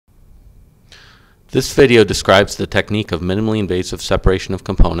This video describes the technique of minimally invasive separation of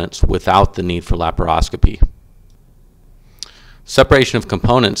components without the need for laparoscopy. Separation of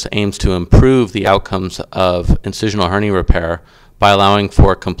components aims to improve the outcomes of incisional hernia repair by allowing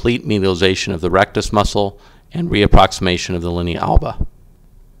for complete medialization of the rectus muscle and reapproximation of the linea alba.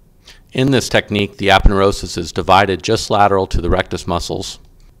 In this technique, the aponeurosis is divided just lateral to the rectus muscles.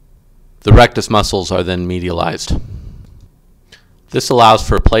 The rectus muscles are then medialized. This allows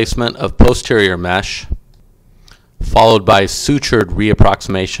for placement of posterior mesh, followed by sutured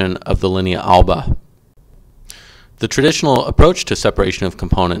reapproximation of the linea alba. The traditional approach to separation of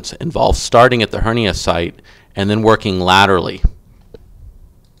components involves starting at the hernia site and then working laterally.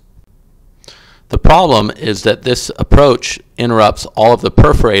 The problem is that this approach interrupts all of the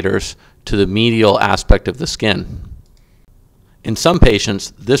perforators to the medial aspect of the skin. In some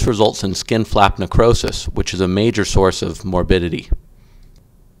patients, this results in skin flap necrosis, which is a major source of morbidity.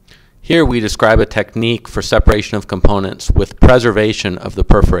 Here we describe a technique for separation of components with preservation of the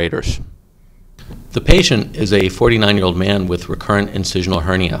perforators. The patient is a 49-year-old man with recurrent incisional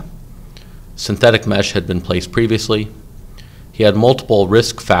hernia. Synthetic mesh had been placed previously. He had multiple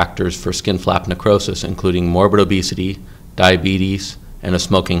risk factors for skin flap necrosis, including morbid obesity, diabetes, and a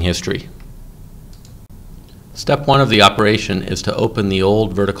smoking history. Step 1 of the operation is to open the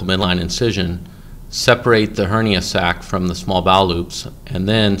old vertical midline incision, separate the hernia sac from the small bowel loops, and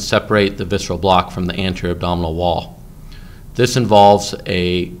then separate the visceral block from the anterior abdominal wall. This involves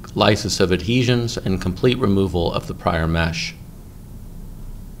a lysis of adhesions and complete removal of the prior mesh.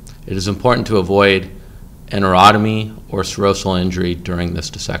 It is important to avoid anerotomy or serosal injury during this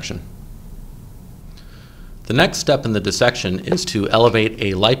dissection. The next step in the dissection is to elevate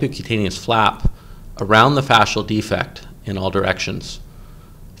a lipocutaneous flap around the fascial defect in all directions.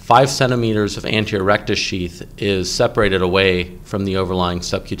 5 centimeters of anterior rectus sheath is separated away from the overlying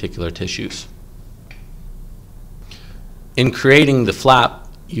subcuticular tissues. In creating the flap,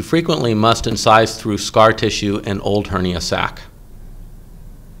 you frequently must incise through scar tissue and old hernia sac.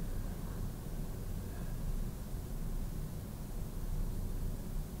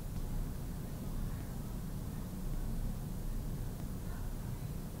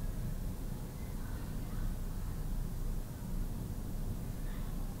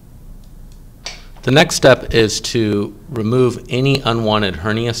 The next step is to remove any unwanted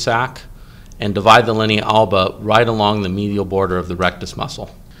hernia sac and divide the linea alba right along the medial border of the rectus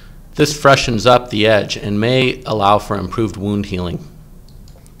muscle. This freshens up the edge and may allow for improved wound healing.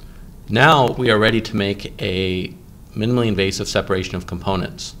 Now we are ready to make a minimally invasive separation of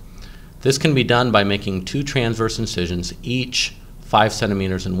components. This can be done by making 2 transverse incisions, each 5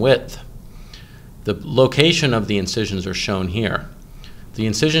 centimeters in width. The location of the incisions are shown here. The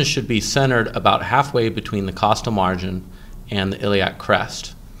incision should be centered about halfway between the costal margin and the iliac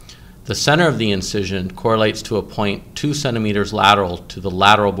crest. The center of the incision correlates to a point 2 centimeters lateral to the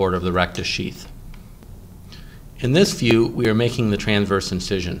lateral border of the rectus sheath. In this view, we are making the transverse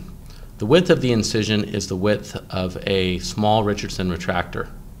incision. The width of the incision is the width of a small Richardson retractor.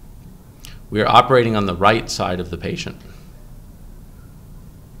 We are operating on the right side of the patient.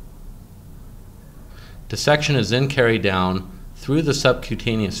 Dissection is then carried down through the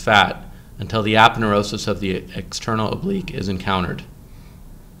subcutaneous fat until the aponeurosis of the external oblique is encountered.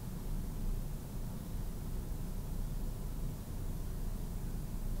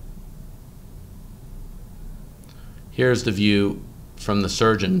 Here's the view from the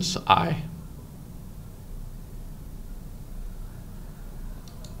surgeon's eye.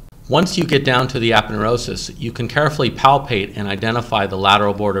 Once you get down to the aponeurosis, you can carefully palpate and identify the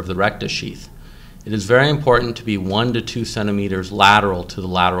lateral border of the rectus sheath. It is very important to be 1 to 2 centimeters lateral to the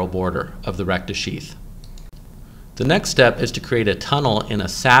lateral border of the rectus sheath. The next step is to create a tunnel in a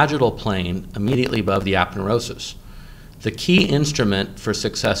sagittal plane immediately above the aponeurosis. The key instrument for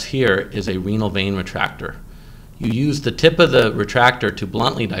success here is a renal vein retractor. You use the tip of the retractor to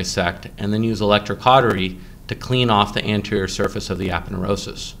bluntly dissect and then use electrocautery to clean off the anterior surface of the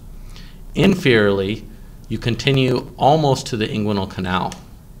aponeurosis. Inferiorly, you continue almost to the inguinal canal.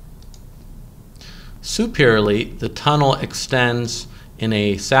 Superiorly, the tunnel extends in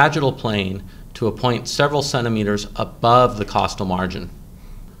a sagittal plane to a point several centimeters above the costal margin.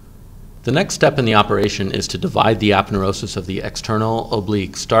 The next step in the operation is to divide the aponeurosis of the external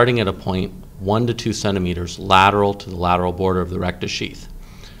oblique starting at a point 1 to 2 centimeters lateral to the lateral border of the rectus sheath.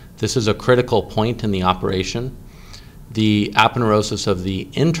 This is a critical point in the operation. The aponeurosis of the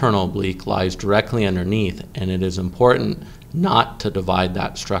internal oblique lies directly underneath, and it is important not to divide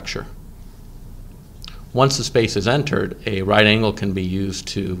that structure. Once the space is entered, a right angle can be used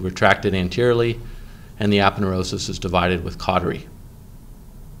to retract it anteriorly, and the aponeurosis is divided with cautery.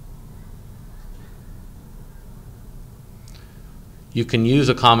 You can use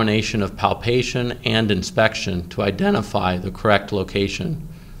a combination of palpation and inspection to identify the correct location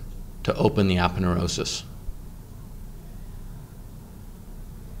to open the aponeurosis.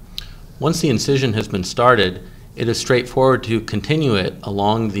 Once the incision has been started, it is straightforward to continue it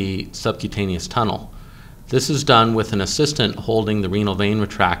along the subcutaneous tunnel. This is done with an assistant holding the renal vein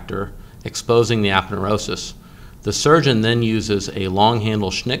retractor, exposing the aponeurosis. The surgeon then uses a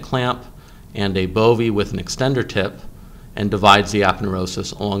long-handle schnitt clamp and a bovie with an extender tip and divides the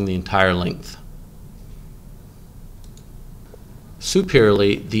aponeurosis along the entire length.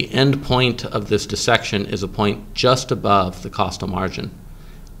 Superiorly, the end point of this dissection is a point just above the costal margin.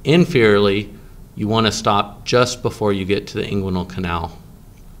 Inferiorly, you want to stop just before you get to the inguinal canal.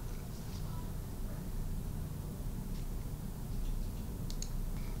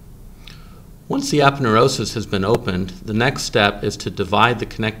 Once the aponeurosis has been opened, the next step is to divide the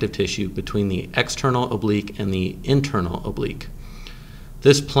connective tissue between the external oblique and the internal oblique.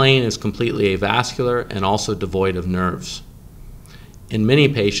 This plane is completely avascular and also devoid of nerves. In many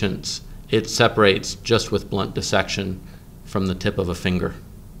patients, it separates just with blunt dissection from the tip of a finger.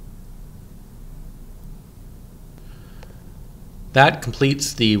 That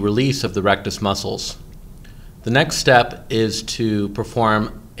completes the release of the rectus muscles. The next step is to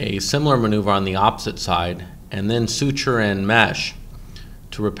perform a similar maneuver on the opposite side and then suture in mesh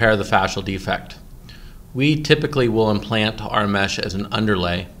to repair the fascial defect. We typically will implant our mesh as an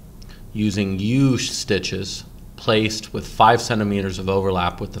underlay using U stitches placed with 5 centimeters of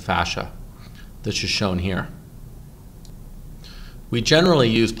overlap with the fascia. This is shown here. We generally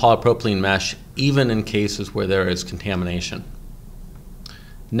use polypropylene mesh even in cases where there is contamination.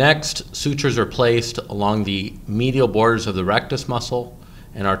 Next, sutures are placed along the medial borders of the rectus muscle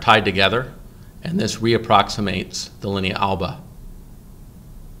and are tied together, and this reapproximates the linea alba.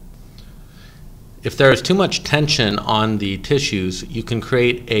 If there is too much tension on the tissues, you can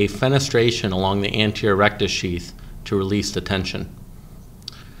create a fenestration along the anterior rectus sheath to release the tension.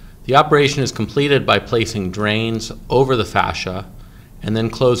 The operation is completed by placing drains over the fascia and then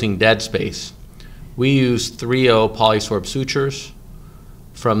closing dead space. We use 3/0 polysorb sutures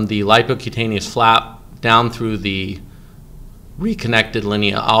from the lipocutaneous flap down through the reconnected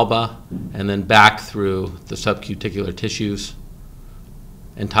linea alba and then back through the subcuticular tissues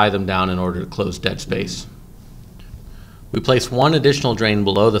and tie them down in order to close dead space. We place one additional drain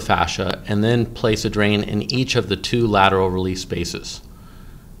below the fascia and then place a drain in each of the 2 lateral release spaces.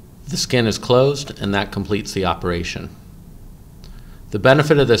 The skin is closed and that completes the operation. The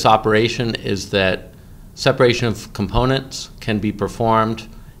benefit of this operation is that separation of components can be performed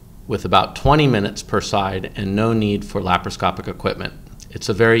with about 20 minutes per side and no need for laparoscopic equipment. It's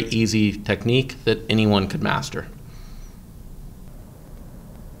a very easy technique that anyone could master.